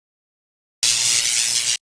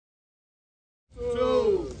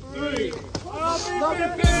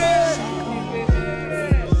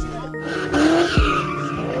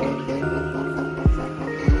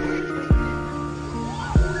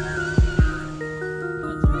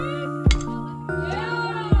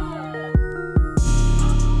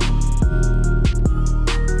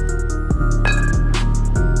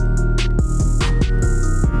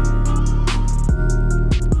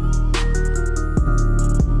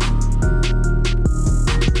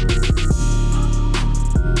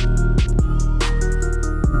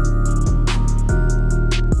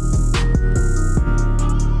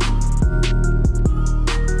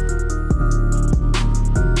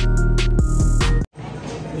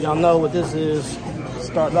Y'all know what this is.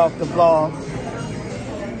 Starting off the vlog.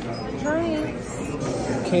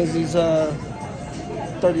 Kenzie's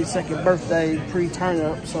 32nd birthday pre-turn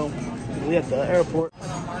up, so we at the airport.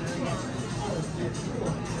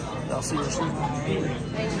 Y'all see this?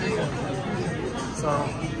 So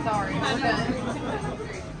sorry.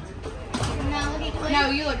 No,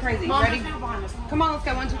 you look crazy. Mom, ready? Come on, let's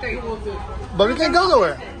go. 1, 2, 3. But we can't go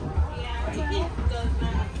nowhere.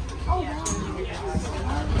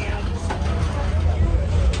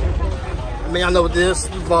 I mean, I know what this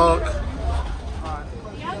vlog.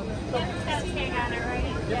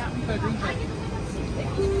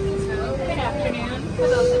 Good afternoon. For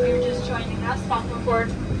those of you just joining us, welcome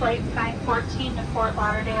aboard Flight 914 to Fort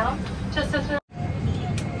Lauderdale. Just as a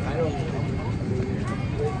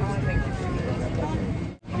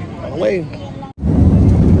Wait.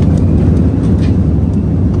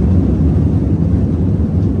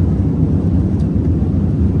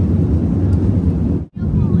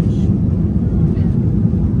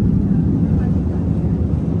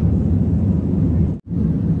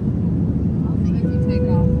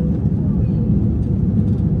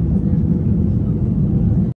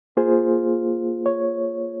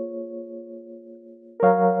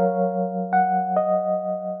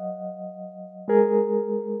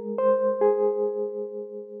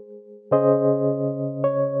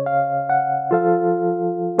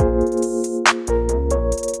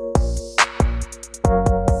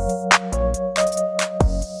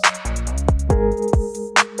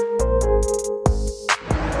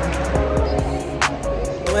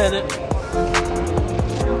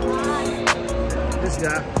 This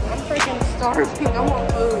guy. I'm freaking starving. I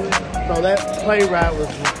want food. So that plane ride was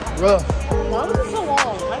rough. Why was it so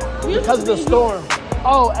long? Because of the storm.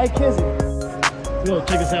 Oh, hey, Kizzy. You know,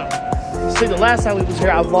 check this out. See, the last time we was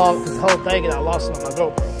here, I vlogged this whole thing and I lost it on my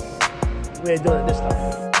GoPro. We ain't doing it this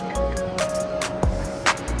time.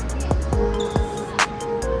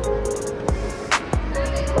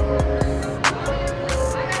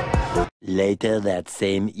 Later that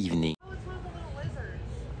same evening. Oh, it's one of the little lizards.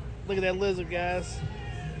 Look at that lizard, guys.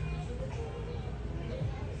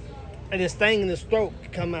 And this thing in his throat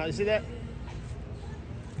can come out. You see that?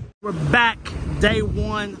 We're back. Day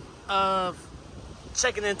one of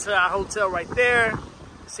checking into our hotel right there.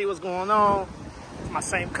 See what's going on. It's my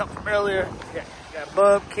same cup from earlier. Got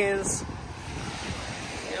Bubkins.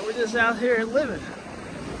 And we're just out here living.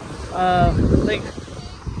 Huh?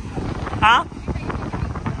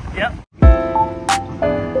 Yep.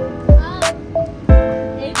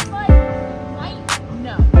 it's like white.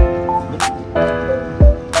 No.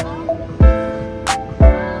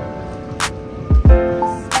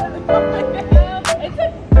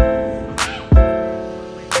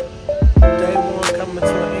 Day one coming to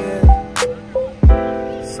an end.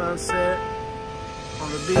 Sunset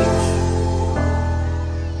on the beach.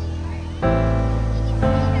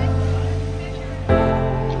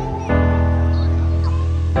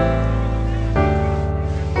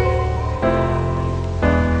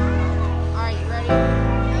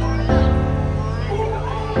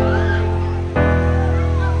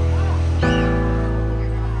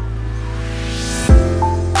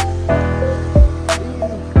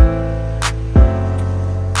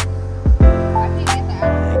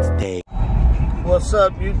 What's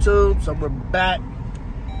up, YouTube? So we're back.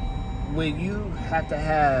 When you have to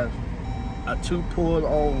have a 2-pool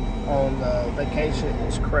on vacation,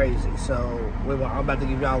 it's crazy. So I'm about to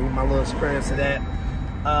give y'all my little experience of that.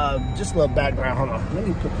 Just a little background. Hold on. Let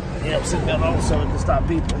me put the seatbelt on so it can stop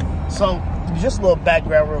beeping. So just a little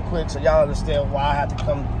background real quick so y'all understand why I had to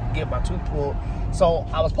come get my 2-pool. So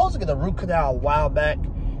I was supposed to get a root canal a while back,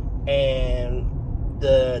 and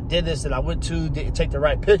the dentist that I went to didn't take the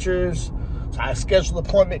right pictures. So I scheduled an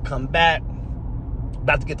appointment, come back,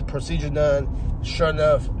 about to get the procedure done. Sure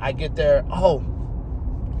enough, I get there. Oh,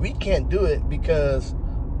 we can't do it because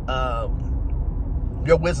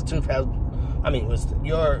your wisdom tooth has,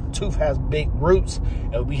 your tooth has big roots,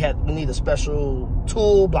 and we need a special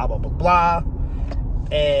tool, blah, blah, blah, blah.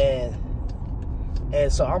 And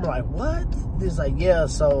so I'm like, what? He's like, yeah.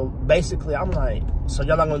 So basically, I'm like, so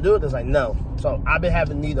y'all not gonna do it? It's like, no. So I've been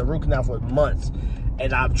having to need a root canal for months.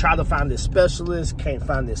 And I've tried to find this specialist, can't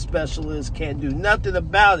find this specialist, can't do nothing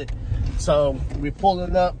about it. So we're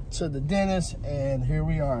pulling up to the dentist, and here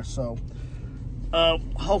we are. So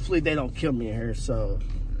hopefully they don't kill me in here. So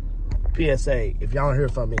PSA, if y'all don't hear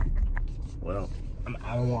from me, well,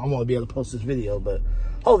 I want to be able to post this video, but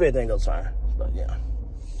hopefully everything goes fine. But yeah.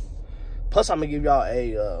 Plus, I'm gonna give y'all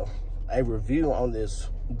a review on this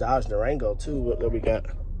Dodge Durango too that we got.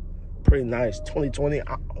 Pretty nice, 2020.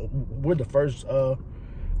 We're the first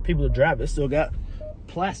people to drive it. Still got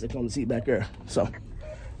plastic on the seat back there. So,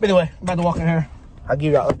 but anyway, I'm about to walk in here. I'll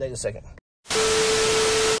give y'all an update in a second.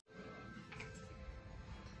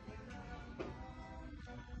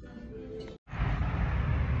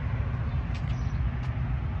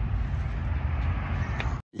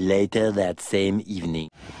 Later that same evening.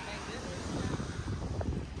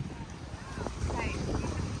 Hey,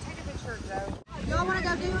 take a picture, Joe. Y'all want to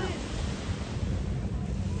go do it?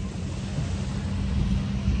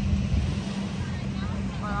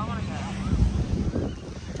 Well, I want to go.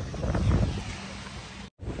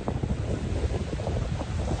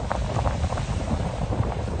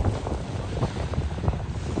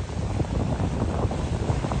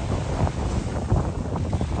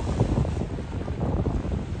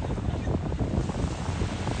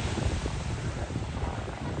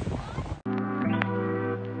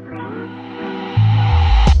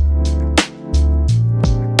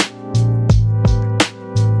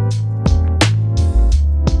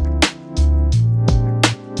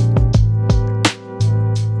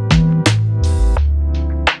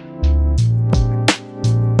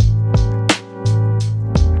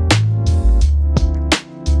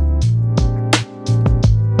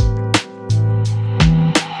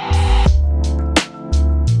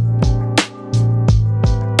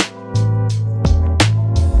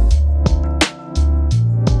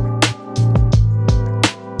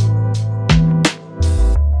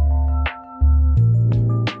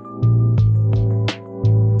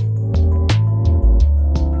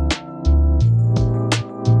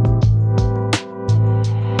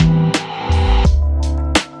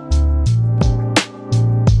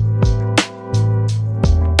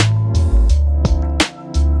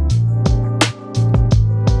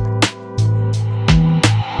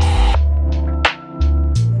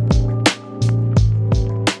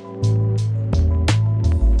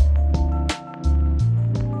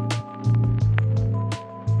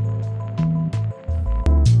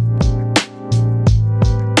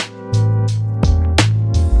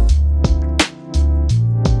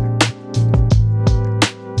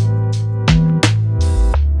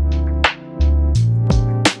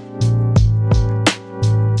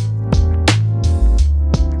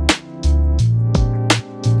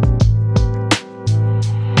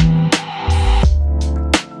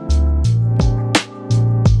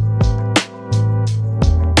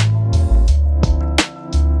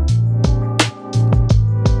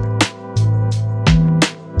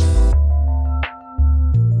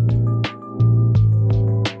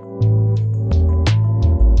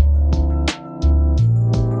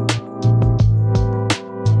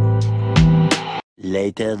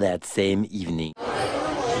 Later that same evening.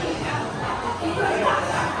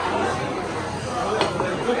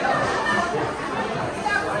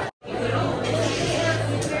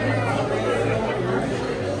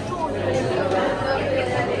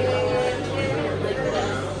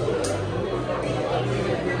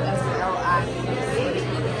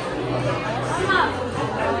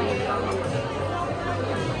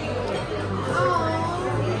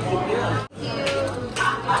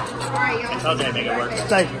 Okay, make it work.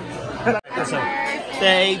 Thank you.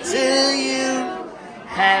 Birthday to you.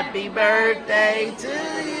 Happy birthday to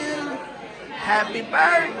you. Happy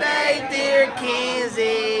birthday, dear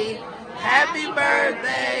Kenzie. Happy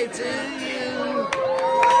birthday to you.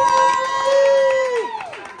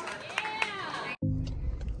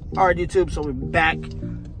 All right, YouTube. So we're back.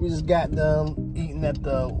 We just got done eating at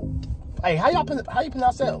the. Hey, how you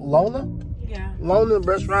pronounce that? Lona. Yeah. Lona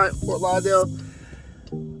restaurant, Fort Lauderdale.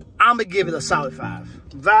 I'm gonna give it a solid 5.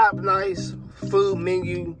 Vibe nice, food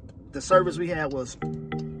menu. The service we had was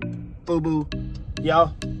boo-boo.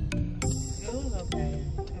 Y'all? It was okay.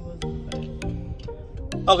 It was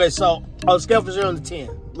okay. Okay, so on a scale from 0 to 10,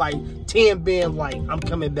 like 10 being like I'm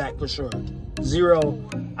coming back for sure. 0,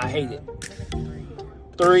 I hate it.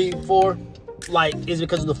 3, 4, like is it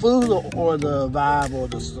because of the food or the vibe or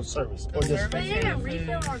the service? Or just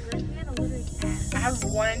I have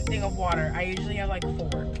one thing of water. I usually have like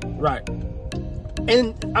 4. right.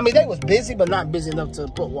 And I mean they was busy, but not busy enough to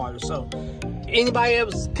put water. So anybody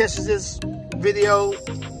else catches this video,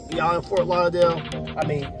 y'all in Fort Lauderdale, I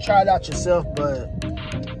mean try it out yourself, but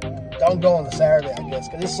don't go on a Saturday, I guess,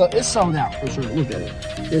 because it's sold out for sure. Look at it,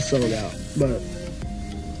 it's sold out.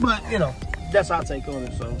 But you know that's our take on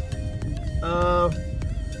it. So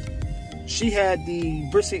she had the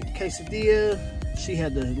brisket quesadilla. She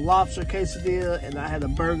had the lobster quesadilla, and I had a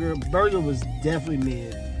burger. Burger was definitely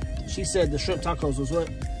mid. She said the shrimp tacos was what?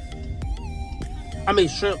 I mean,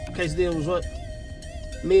 shrimp quesadilla was what?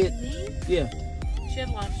 Mid? Yeah. She had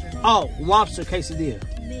lobster. Oh, lobster quesadilla.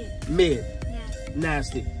 Mid. Yeah.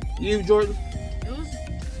 Nasty. You, Jordan? It was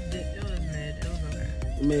mid. It was okay.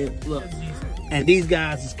 Man, look. And these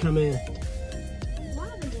guys is coming.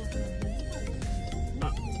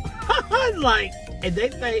 Like, and they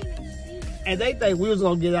think we was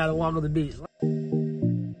gonna get out and walk on the beach.